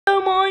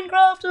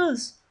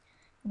Minecrafters!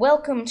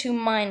 Welcome to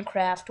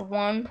Minecraft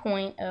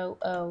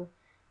 1.00.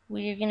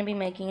 We're going to be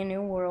making a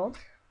new world,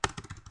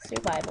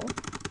 survival,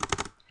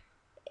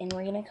 and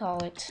we're going to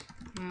call it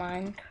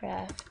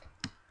Minecraft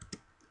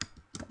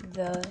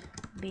the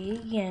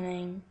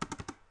Beginning.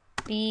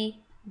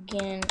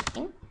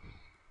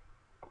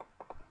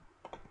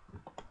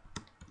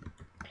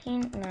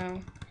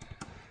 No.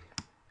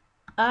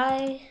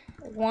 I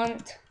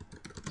want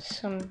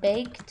some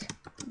baked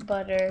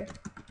butter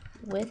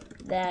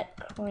with that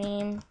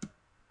cream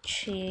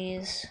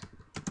cheese.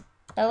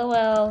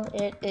 LOL,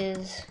 it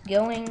is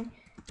going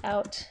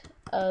out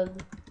of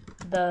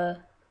the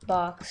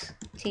box.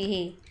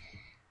 Teehee.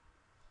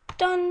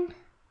 Done.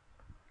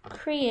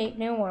 Create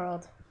new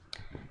world.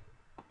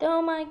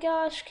 Oh my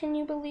gosh, can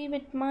you believe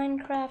it?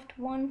 Minecraft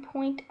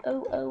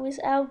 1.00 is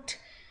out.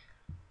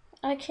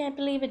 I can't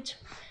believe it.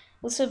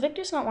 Well, so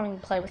Victor's not wanting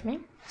to play with me,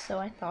 so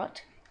I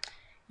thought,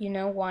 you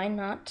know, why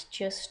not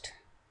just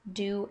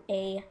do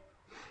a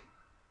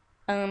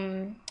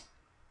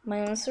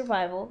my own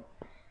survival.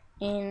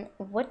 And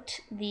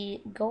what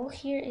the goal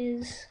here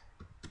is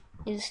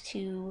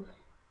to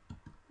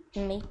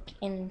make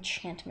an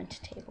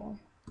enchantment table.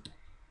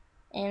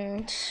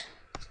 And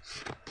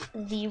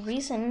the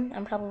reason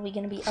I'm probably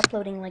going to be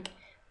uploading like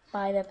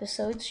 5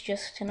 episodes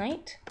just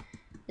tonight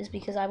is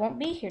because I won't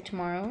be here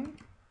tomorrow.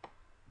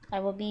 I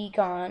will be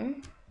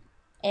gone,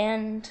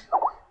 and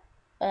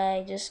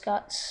I just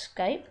got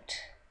Skyped,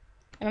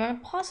 and I'm going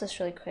to pause this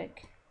really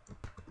quick.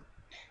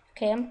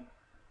 Okay,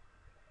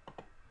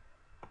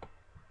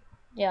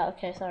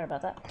 okay, sorry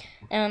about that.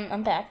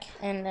 I'm back,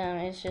 and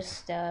it's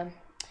just, I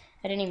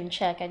didn't even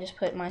check. I just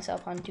put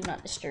myself on Do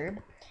Not Disturb,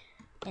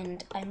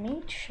 and I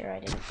made sure I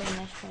didn't bring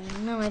my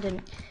phone. No, I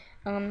didn't.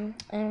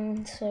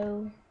 And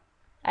so,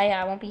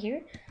 I won't be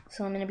here,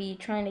 so I'm going to be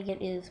trying to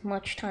get as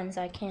much time as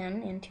I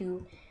can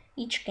into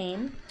each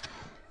game.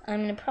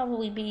 I'm going to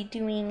probably be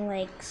doing,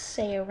 like,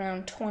 say,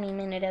 around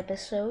 20-minute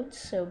episodes,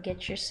 so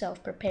get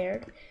yourself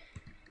prepared.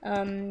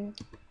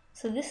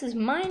 So this is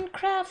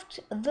Minecraft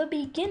the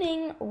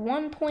Beginning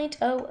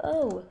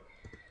 1.00.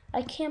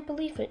 I can't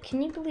believe it.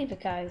 Can you believe it,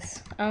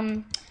 guys?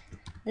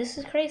 This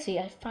is crazy.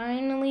 I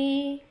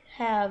finally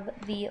have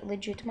the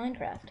legit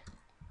Minecraft.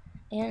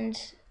 And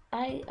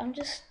I'm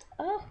just,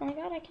 oh my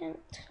god, I can't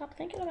stop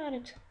thinking about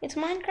it. It's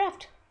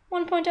Minecraft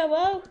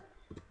 1.00.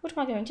 What am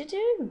I going to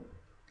do?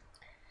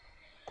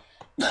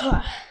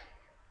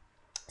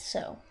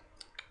 So,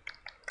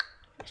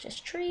 it's just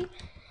a tree.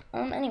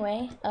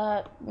 Anyway,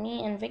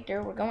 me and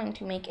Victor were going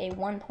to make a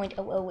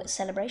 1.00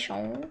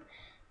 celebration,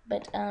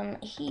 but,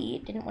 he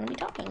didn't want to be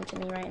talking to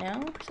me right now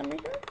for some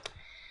reason.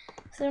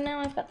 So now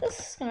I've got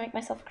this, gonna make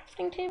myself a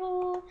crafting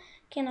table.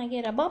 Can I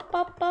get a bop,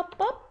 bop, bop,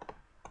 bop?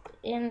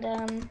 And,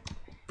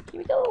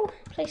 here we go.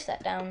 Place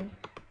that down.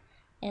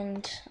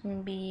 And I'm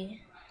gonna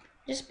be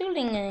just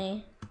building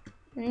a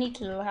neat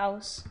little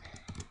house.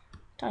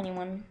 Tiny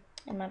one,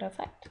 as a matter of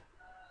fact.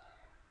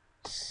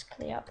 Just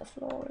clear out the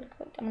floor real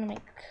quick. I'm gonna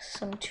make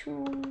some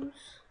tools.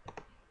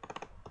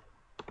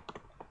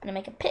 I'm gonna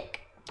make a pick.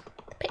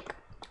 Pick.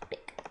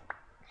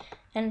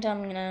 And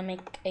I'm gonna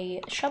make a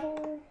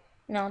shovel.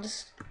 And I'll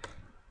just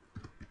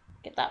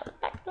get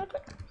that back real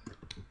quick.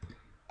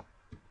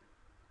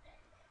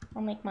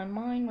 I'll make my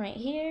mine right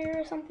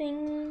here or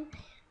something.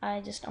 I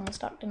just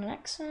almost talked in an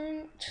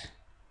accent.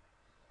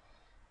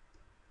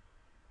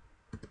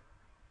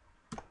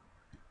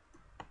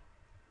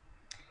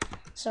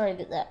 Sorry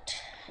that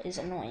is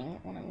annoying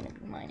when I'm going to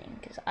be mining,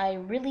 because I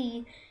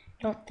really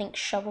don't think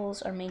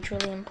shovels are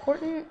majorly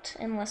important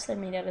unless they're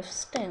made out of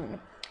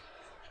stone.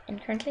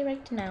 And currently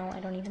right now, I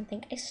don't even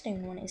think a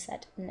stone one is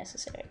that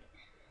necessary.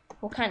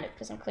 Well, kind of,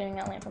 because I'm clearing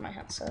out land for my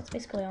house, so that's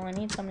basically all I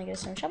need. So I'm going to get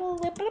a stone shovel,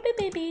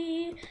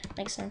 baby,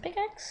 make a stone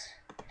pickaxe,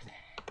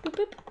 boop,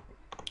 boop,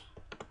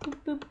 boop,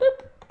 boop,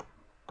 boop,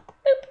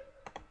 boop.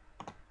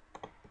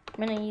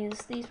 I'm going to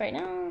use these right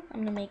now.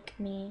 I'm going to make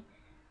me,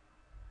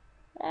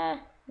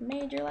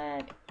 major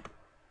lag.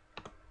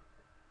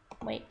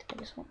 Wait, I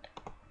just want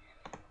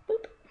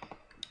boop.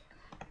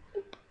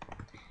 Boop.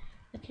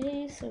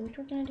 Okay, so what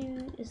we're gonna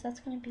do is that's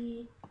gonna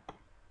be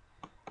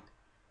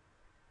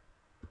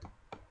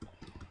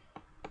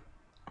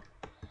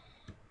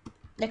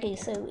okay,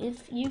 so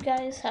if you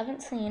guys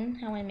haven't seen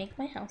how I make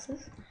my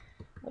houses,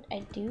 what I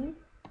do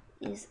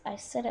is I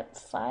set up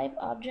 5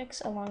 objects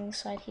along the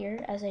side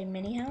here as a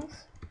mini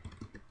house.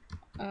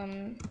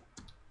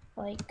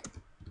 Like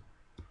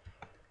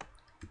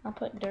I'll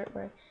put dirt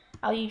where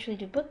I'll usually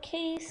do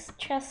bookcase,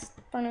 chest,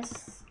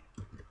 furnace,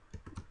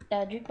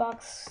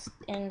 jukebox,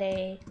 and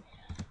a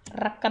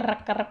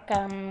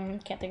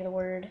can't think of the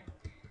word,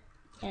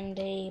 and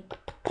a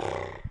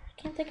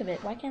can't think of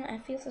it. Why can't I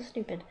feel so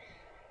stupid?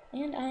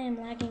 And I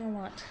am lagging a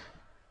lot,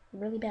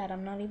 really bad.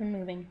 I'm not even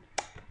moving.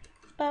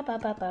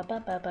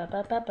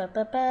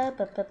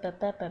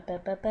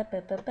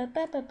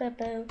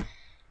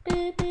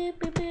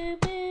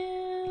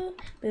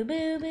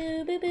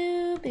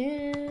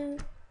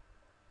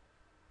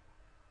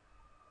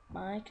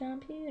 My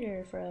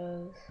computer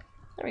froze.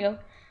 There we go.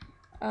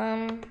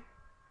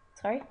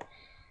 Sorry.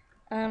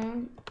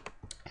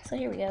 So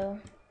here we go.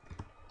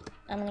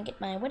 I'm gonna get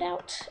my wood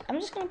out. I'm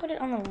just gonna put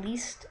it on the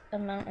least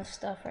amount of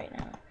stuff right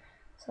now.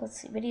 So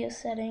let's see, video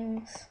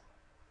settings.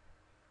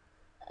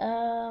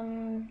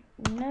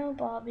 No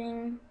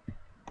bobbing.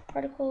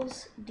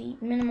 Particles,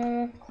 deep,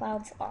 minimal,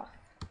 clouds off.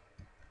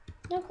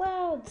 No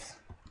clouds.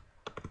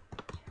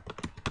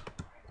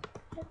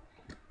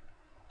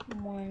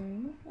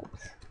 One,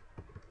 oops.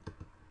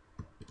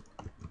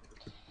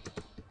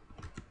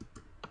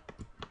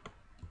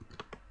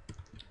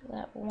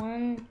 That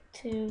 1,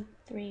 2,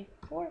 3,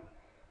 4.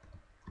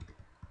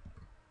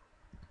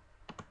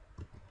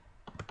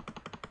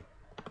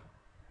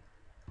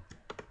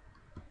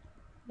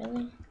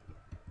 Really?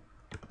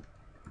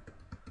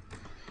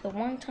 The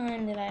one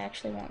time that I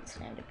actually want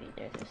sand to be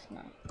there, there's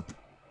not.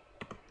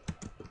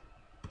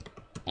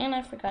 And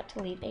I forgot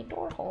to leave a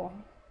door hole.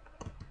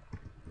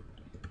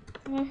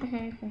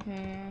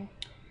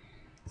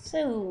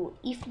 So,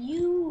 if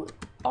you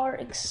are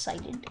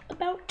excited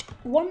about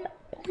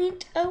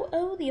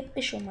 1.00, the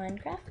official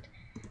Minecraft,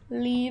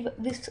 leave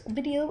this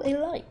video a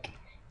like.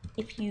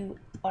 If you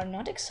are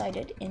not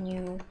excited and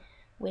you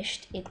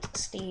wished it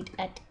stayed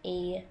at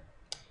a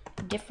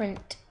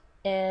different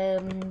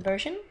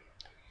version,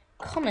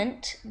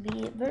 comment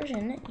the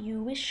version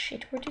you wish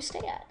it were to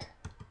stay at.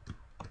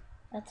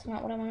 That's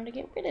not what I wanted to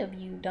get rid of,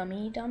 you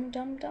dummy,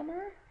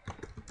 dumber.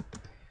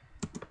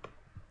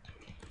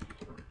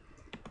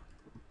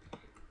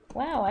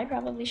 Wow, I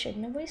probably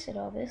shouldn't have wasted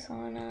all this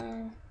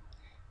on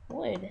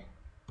wood.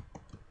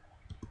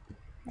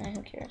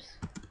 Who cares?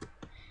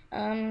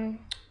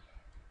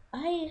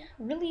 I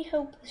really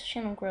hope this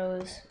channel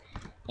grows,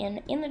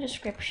 and in the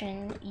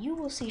description you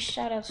will see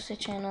shoutouts to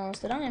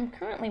channels that I am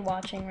currently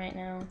watching right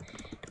now,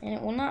 and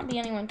it will not be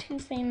anyone too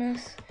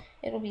famous.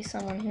 It'll be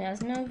someone who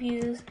has no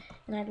views,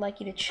 and I'd like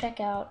you to check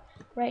out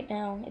right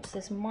now. It's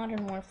this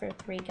Modern Warfare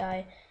 3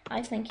 guy.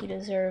 I think he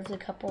deserves a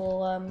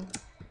couple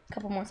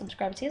more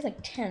subscribers. He has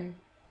like 10.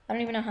 I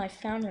don't even know how I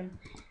found him,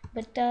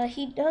 but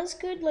he does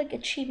good like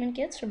achievement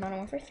gets for Modern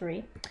Warfare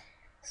 3.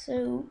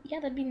 So yeah,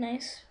 that'd be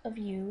nice of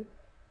you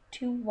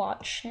to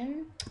watch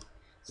him.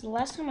 So the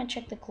last time I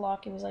checked the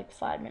clock, it was like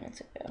 5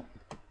 minutes ago.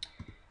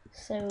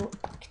 So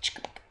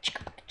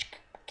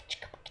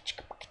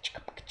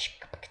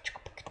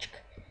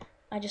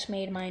I just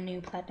made my new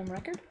platinum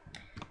record,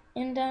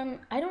 and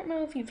I don't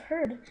know if you've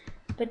heard,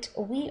 but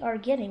we are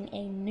getting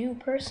a new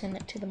person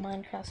to the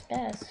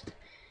Theminecraftsbest,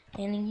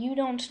 and you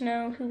don't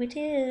know who it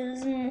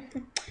is.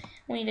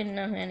 Well, you didn't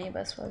know who any of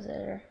us was,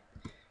 or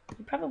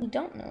you probably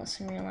don't know us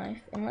in real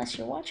life, unless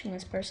you're watching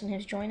this person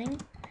who's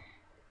joining.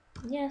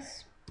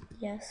 Yes,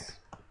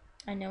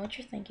 I know what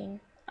you're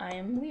thinking. I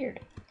am weird.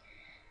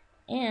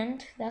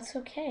 And that's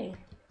okay.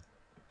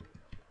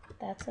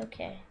 That's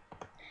okay.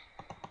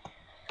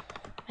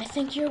 I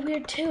think you're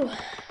weird too.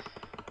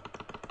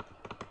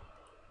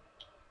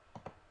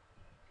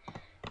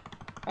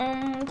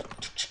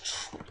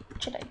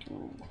 What should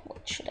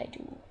I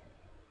do?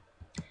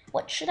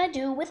 What should I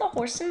do with a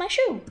horse in my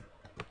shoe?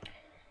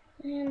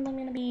 And I'm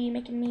gonna be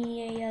making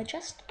me a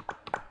chest.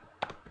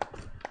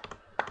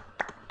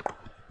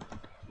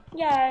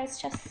 Yeah, it's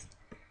just,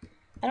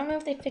 I don't know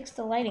if they fixed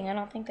the lighting. I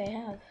don't think they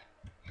have.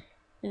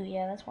 Ooh,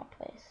 yeah, that's one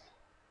place.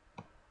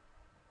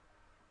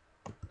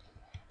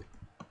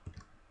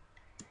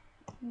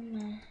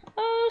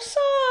 Oh,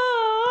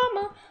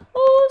 summer.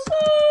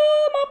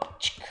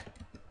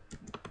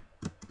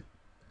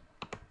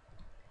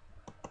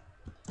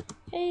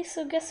 Okay,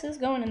 so guess who's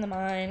going in the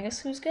mine?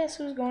 Guess who's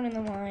going in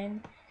the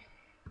mine?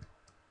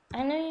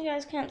 I know you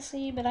guys can't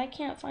see, but I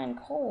can't find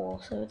coal,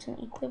 so it's an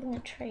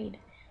equivalent trade.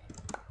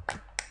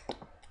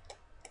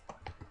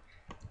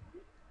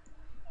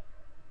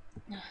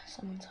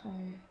 Someone's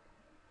home.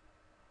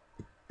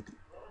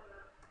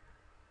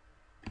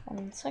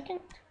 1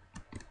 second.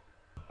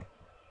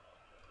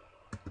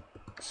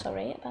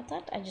 Sorry about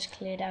that. I just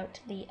cleared out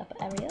the upper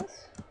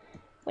areas.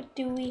 What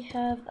do we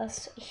have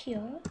us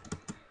here?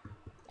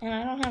 And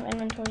I don't have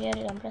inventory yet.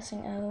 I'm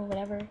pressing O,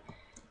 whatever.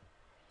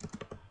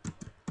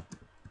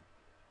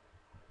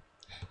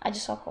 I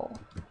just saw coal.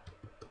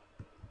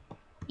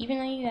 Even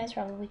though you guys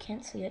probably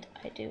can't see it,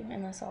 I do,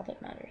 and that's all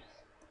that matters.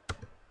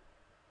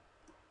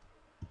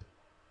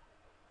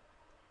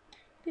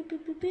 Boop,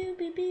 boop, boop, boop,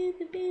 boop, boop,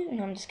 boop, boop.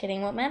 No, I'm just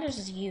kidding. What matters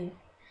is you.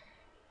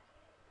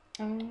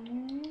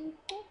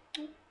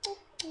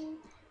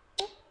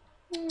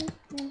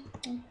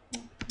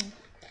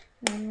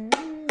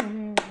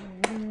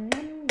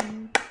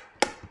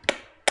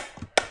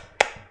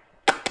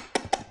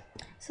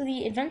 So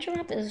the adventure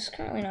map is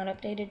currently not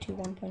updated to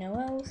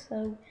 1.00,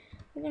 so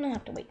we're gonna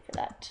have to wait for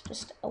that.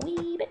 Just a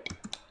wee bit.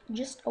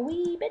 Just a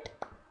wee bit.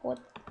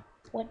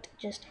 What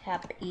just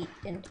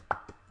happened?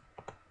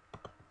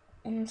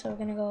 And so we're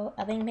gonna go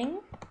a bing bing,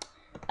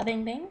 a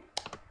bing bing,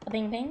 a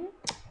bing bing,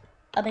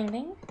 a bing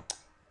bing,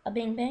 a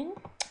bing bing,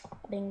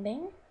 a bing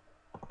bing.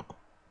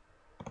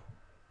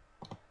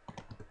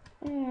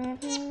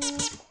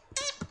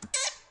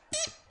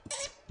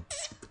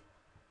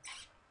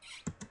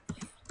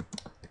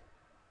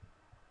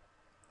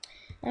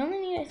 I only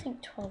need, I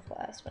think 12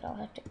 glass, but I'll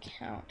have to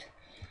count.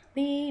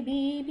 B.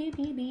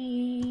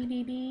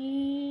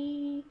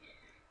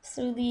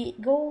 So the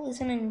goal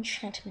is an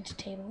enchantment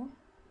table.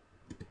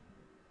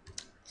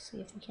 Let's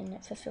see if we can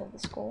fulfill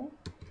this goal.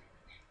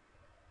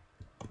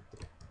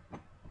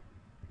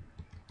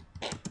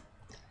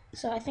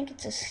 So I think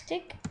it's a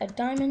stick, a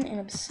diamond, and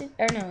obsidian.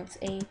 Or no, it's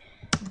a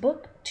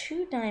book,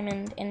 2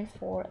 diamond, and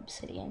 4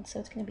 obsidian. So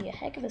it's going to be a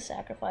heck of a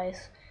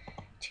sacrifice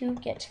to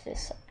get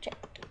this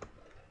object.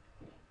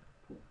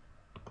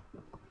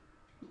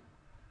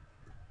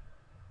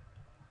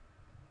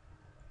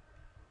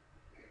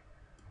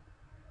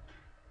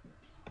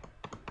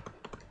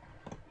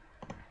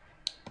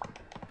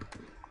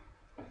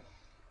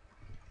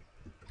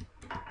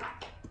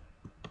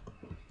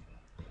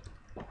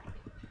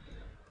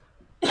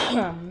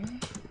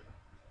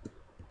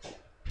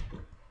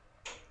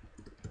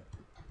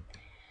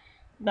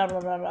 Blah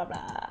blah blah blah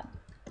blah.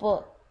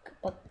 Book.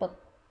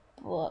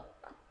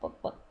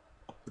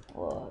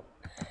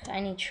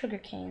 I need sugar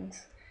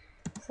canes.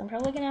 So I'm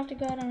probably gonna have to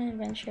go out on an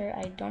adventure.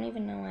 I don't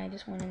even know why I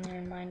just went in there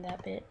and mined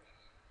that bit.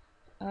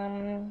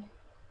 I'll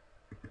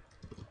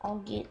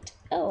get.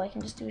 Oh, I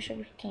can just do a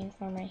sugar cane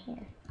farm right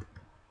here.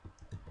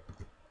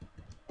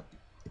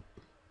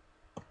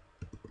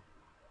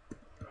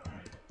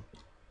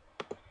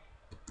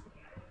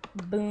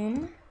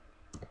 Boom.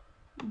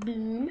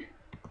 Boom.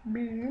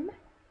 Boom.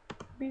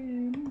 Boom.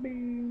 Boom.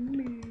 Boom.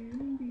 Boom.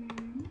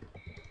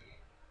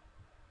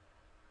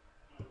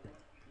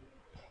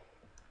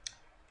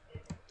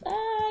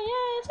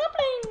 Yeah,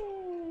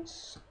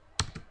 saplings!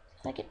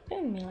 If I get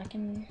bone meal, I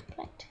can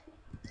plant.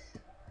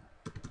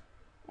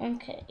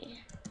 Okay. I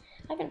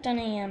haven't done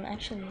a,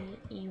 actually,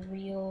 a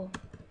real,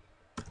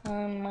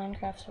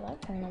 Minecraft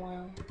survival in a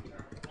while.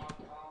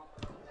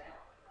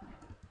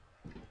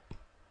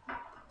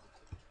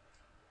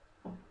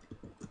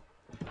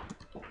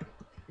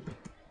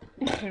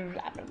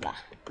 Blah, blah, blah.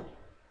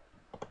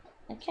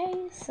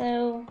 Okay,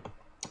 so,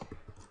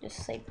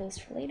 just save those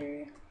for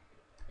later.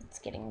 It's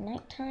getting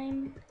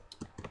nighttime.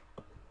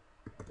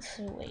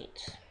 So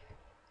wait.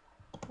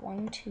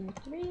 1, 2,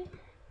 3.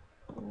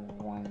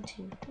 1,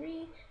 2,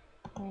 3.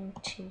 1,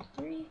 2,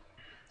 3.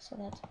 So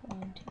that's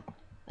 1, 2.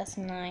 That's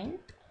 9.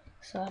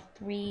 So I have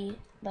 3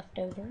 left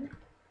over.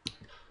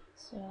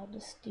 So I'll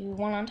just do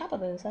 1 on top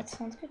of those. That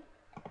sounds good.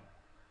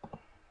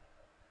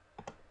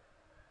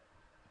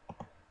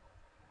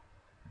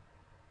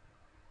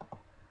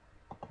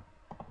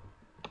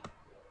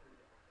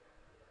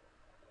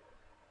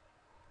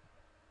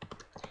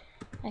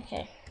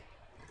 Okay.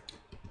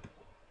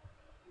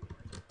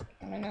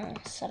 I'm gonna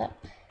set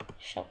up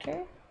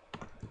shelter.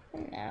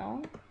 And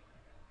now,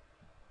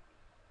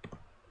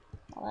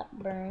 while that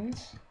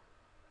burns,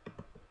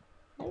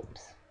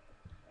 oops.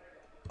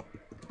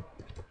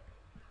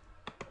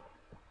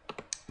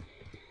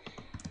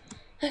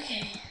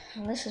 Okay,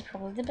 well, this is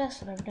probably the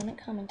best I've ever done at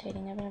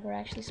commentating. I've never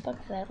actually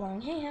spoke for that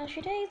long. Hey, how's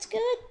your day? It's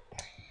good.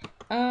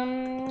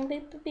 I'm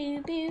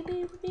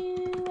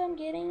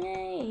getting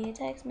a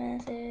text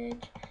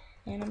message,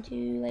 and I'm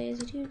too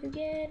lazy to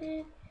forget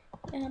it.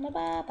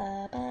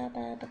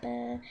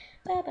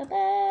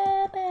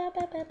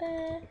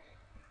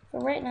 For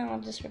right now, I'll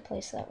just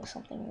replace that with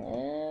something.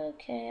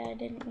 Okay, I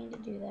didn't mean to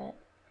do that.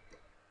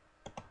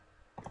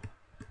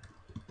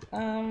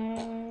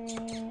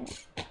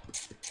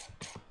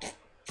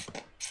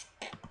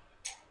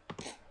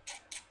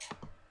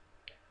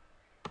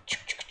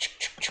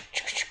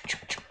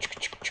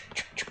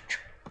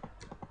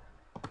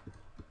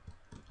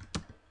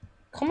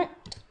 Comment,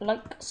 like,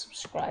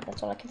 subscribe,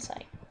 that's all I can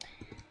say.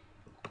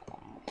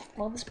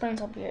 While this burns,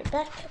 I'll be right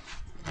back.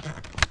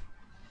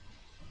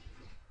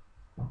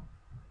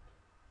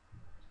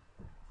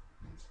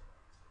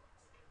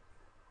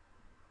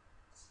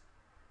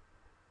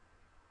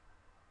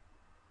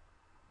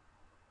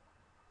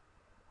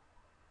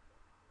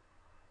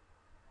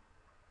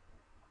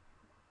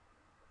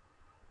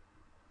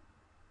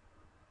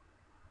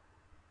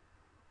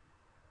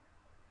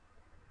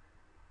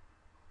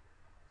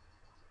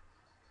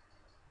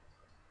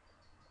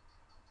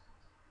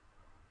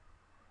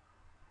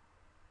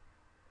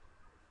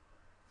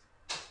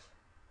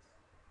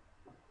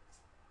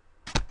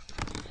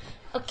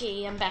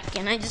 Okay, I'm back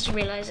and I just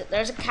realized that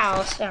there's a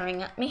cow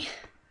staring at me.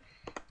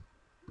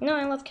 No,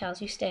 I love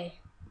cows. You stay.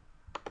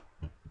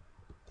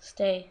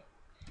 Stay.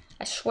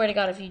 I swear to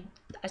God, if you...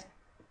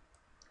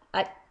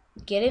 I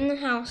get in the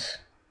house.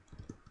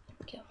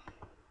 Go.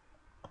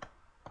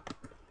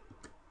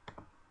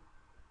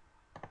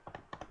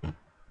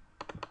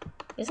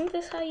 Isn't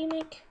this how you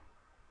make...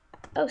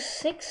 Oh,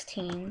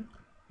 16.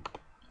 I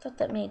thought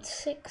that made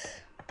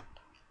 6.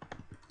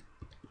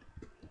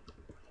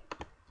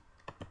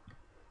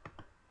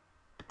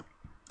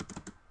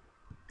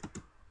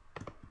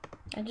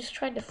 I just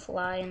tried to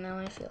fly and now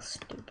I feel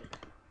stupid.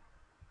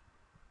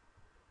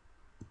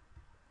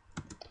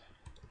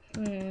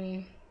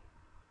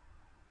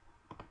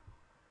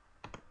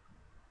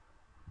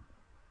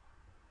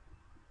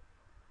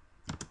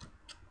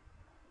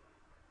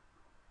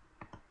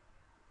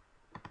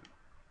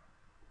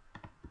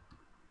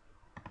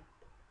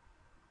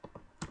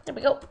 There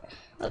we go.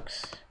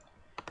 Looks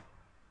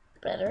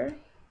better.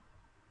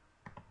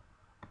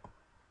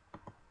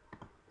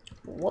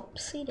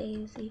 Whoopsie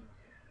daisy.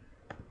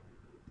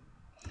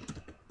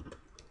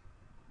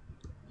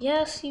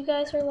 Yes, you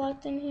guys are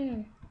locked in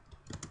here.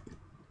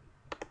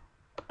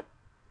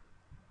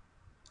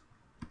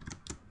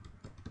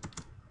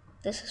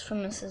 This is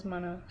from Mrs.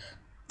 Manos.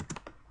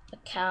 A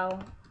cow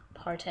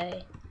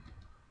party.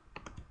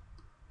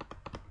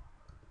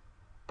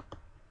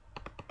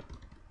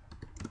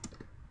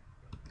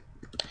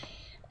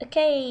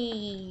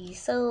 Okay,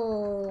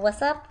 so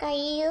what's up,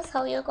 guys?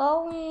 How you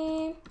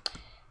going?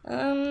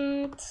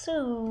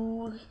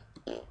 So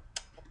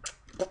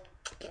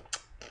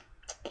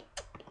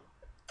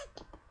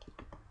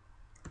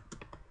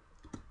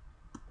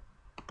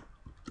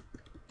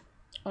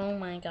oh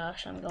my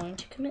gosh, I'm going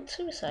to commit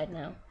suicide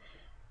now.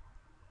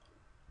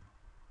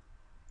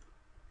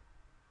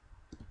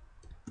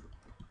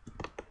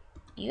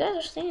 You guys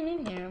are staying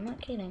in here, I'm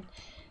not kidding.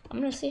 I'm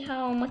gonna see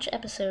how much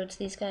episodes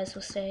these guys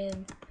will stay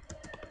in.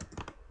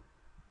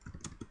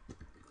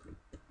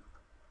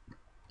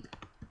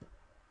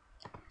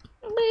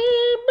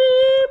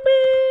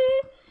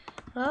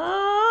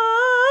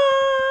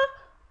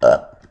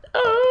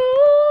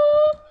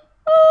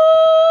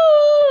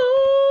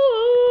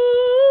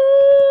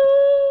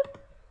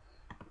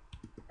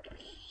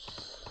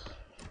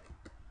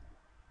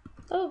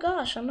 Oh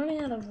gosh, I'm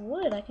running out of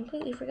wood. I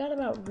completely forgot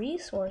about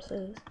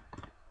resources.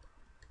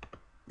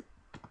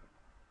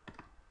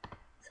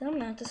 So I'm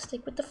gonna have to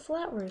stick with the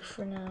flat roof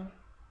for now.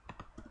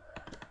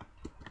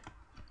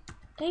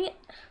 Dang it,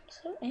 I'm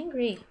so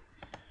angry.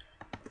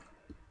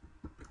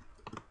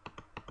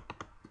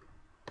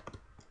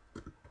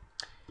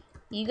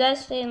 You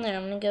guys stay in there,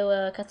 I'm gonna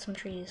go cut some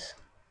trees.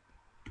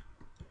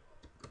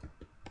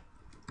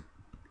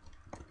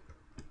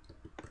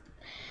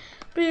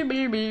 Beep,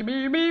 beep, beep,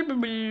 beep, beep,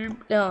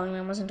 beep. No,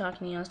 I wasn't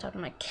talking to you, I was talking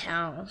to my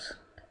cows.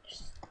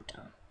 Just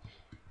dumb.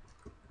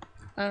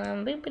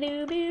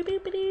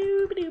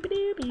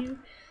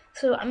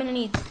 So I'm gonna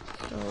need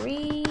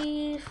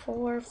 3,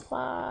 4,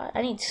 5.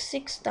 I need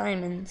 6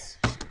 diamonds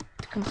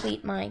to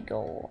complete my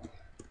goal.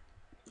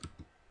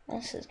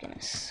 This is gonna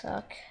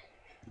suck.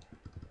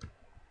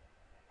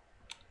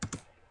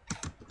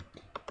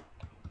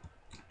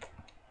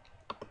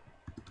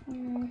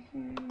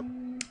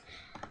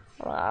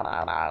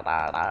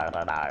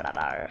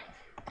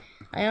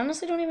 I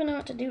honestly don't even know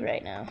what to do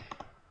right now.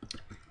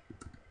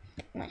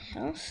 My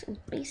house is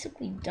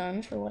basically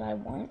done for what I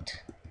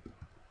want.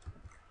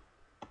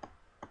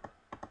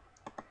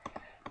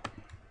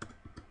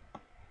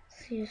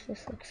 See if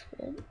this looks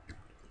good.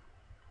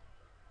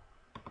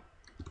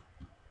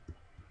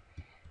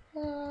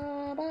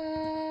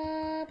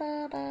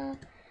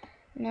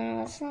 No,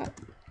 that's not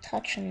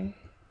touching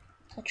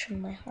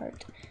my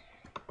heart.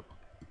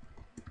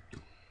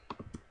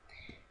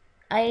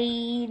 I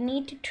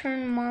need to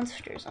turn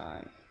monsters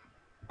on.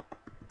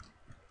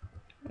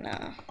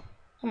 Nah,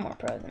 I'm more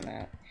pro than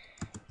that.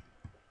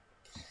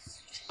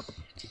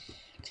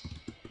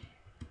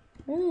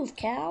 Move,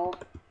 cow.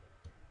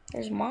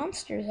 There's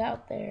monsters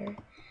out there.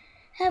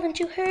 Haven't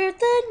you heard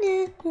the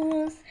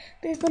news?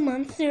 There's a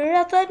monster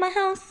outside my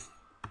house.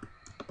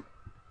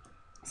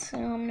 So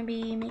I'm gonna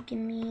be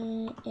making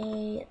me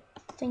a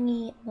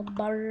thingy, a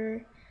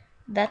bar.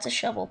 That's a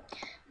shovel.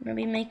 I'm gonna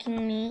be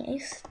making me a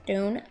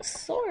stone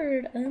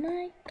sword. Oh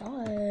my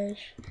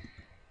gosh.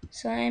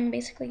 So I'm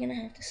basically gonna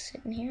have to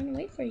sit in here and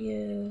wait for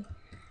you.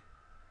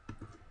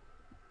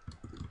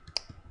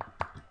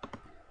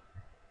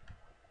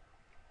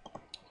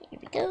 Here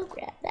we go.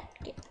 Grab that,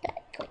 get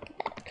that, click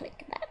that,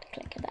 click that,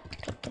 click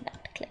that, click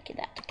that, click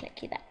that,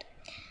 click that.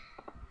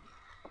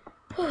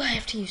 Oh, I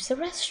have to use the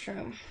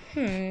restroom.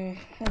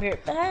 I'll be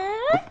right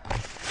back.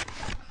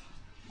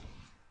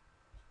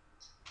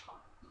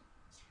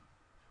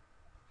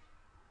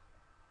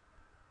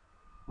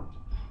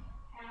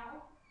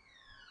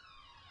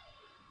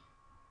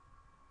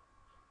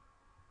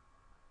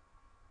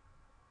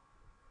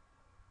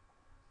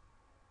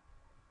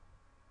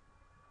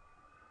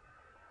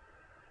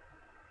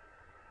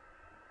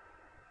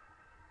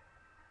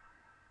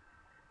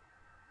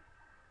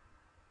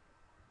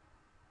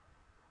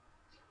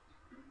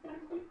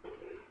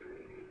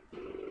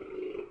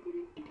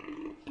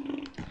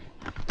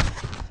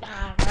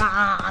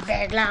 Blah,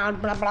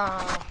 loud, blah,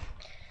 blah.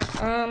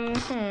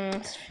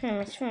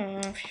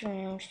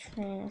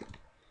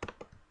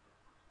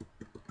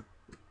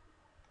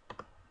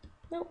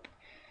 Nope.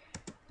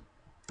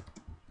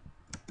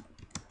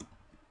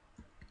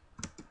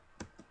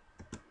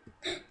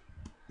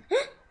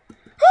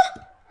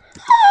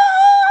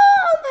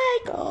 Oh my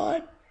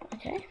god.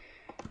 Okay.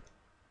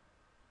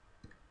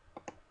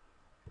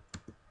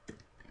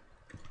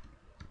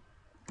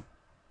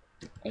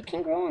 It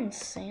can grow on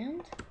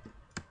sand?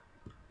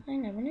 I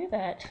never knew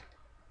that.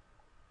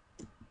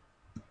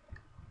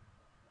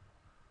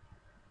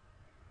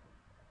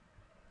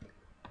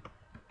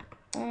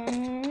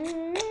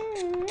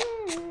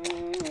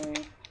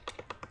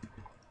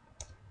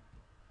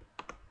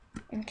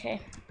 Okay.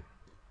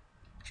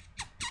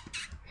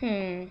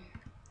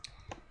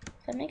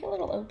 if I make a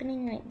little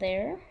opening right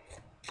there.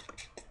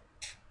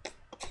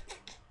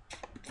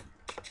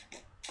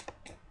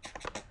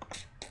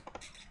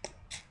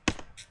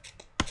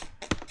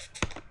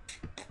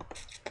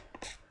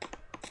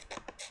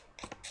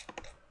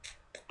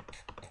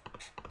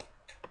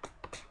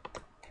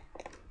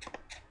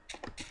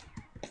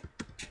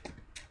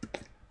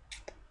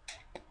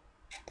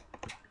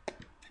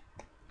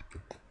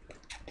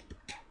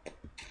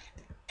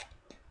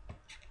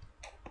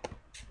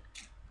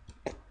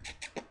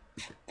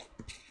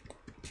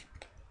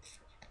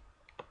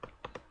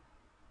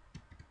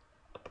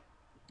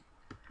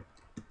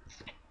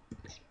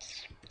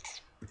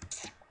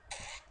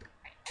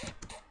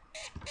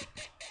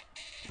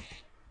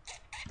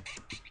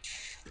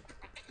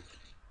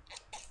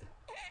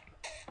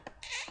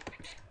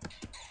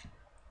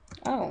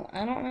 Oh,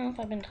 I don't know if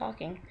I've been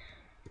talking.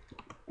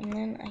 And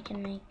then I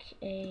can make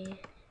a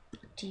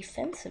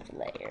defensive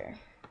layer.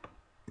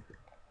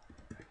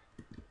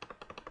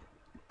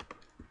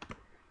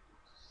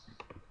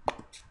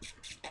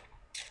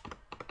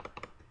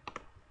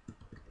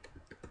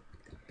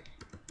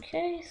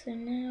 Okay, so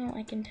now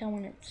I can tell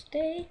when it's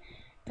day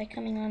by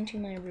coming onto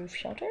my roof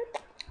shelter.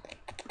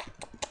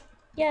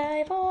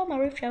 Yay for my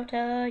roof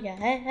shelter, yay,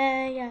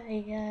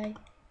 yay, yay.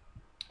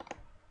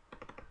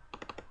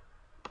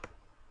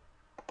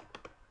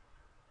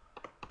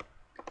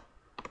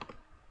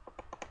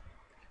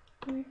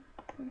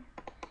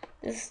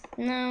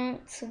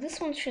 So this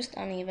one's just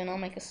uneven. I'll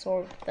make a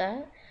sword with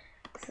that.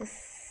 This is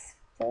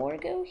 4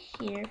 go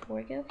here,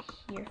 4 go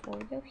here, 4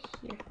 go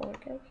here, 4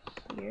 go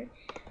here.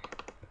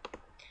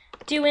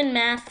 Doing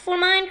math for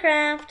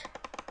Minecraft.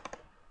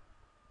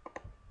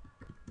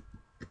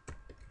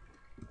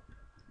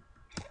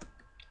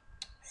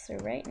 So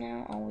right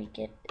now all we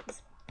get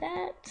is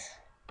that,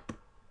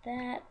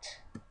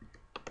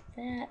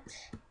 and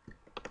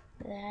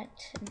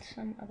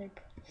some other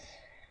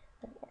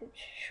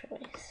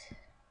choice.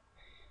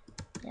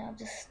 Yeah, I'll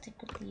just stick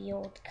with the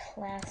old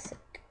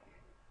classic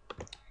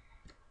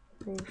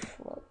roof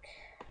look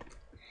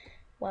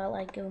while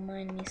I go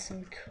mine me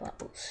some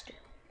cobblestone.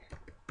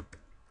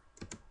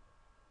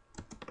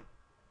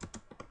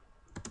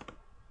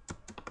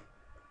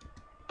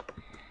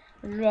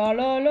 La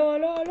la la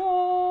la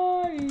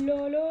la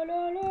la la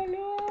la la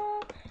la.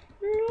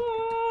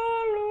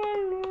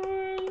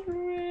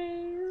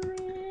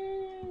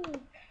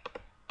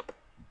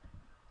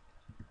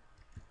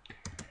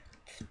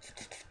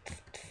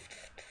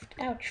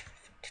 Ouch.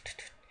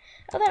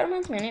 Oh, that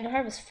reminds me, I need to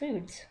harvest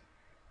foods.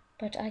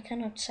 But I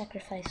cannot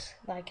sacrifice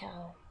thy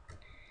cow.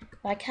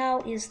 Thy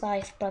cow is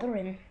thy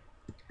brethren.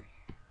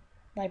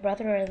 Thy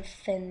brethren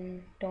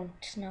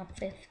don't not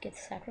fifth get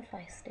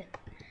sacrificed.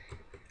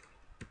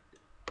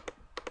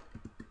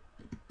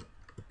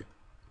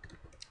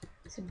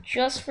 So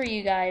just for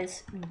you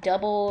guys,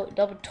 double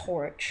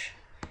torch.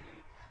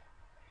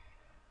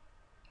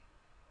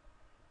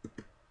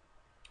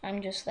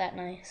 I'm just that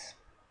nice.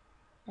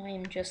 I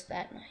am just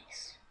that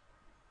nice.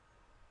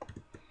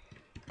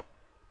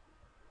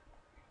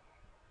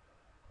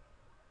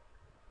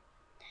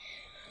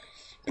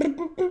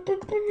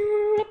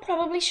 I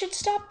probably should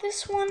stop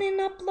this one and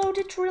upload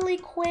it really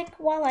quick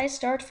while I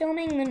start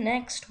filming the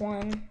next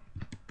one.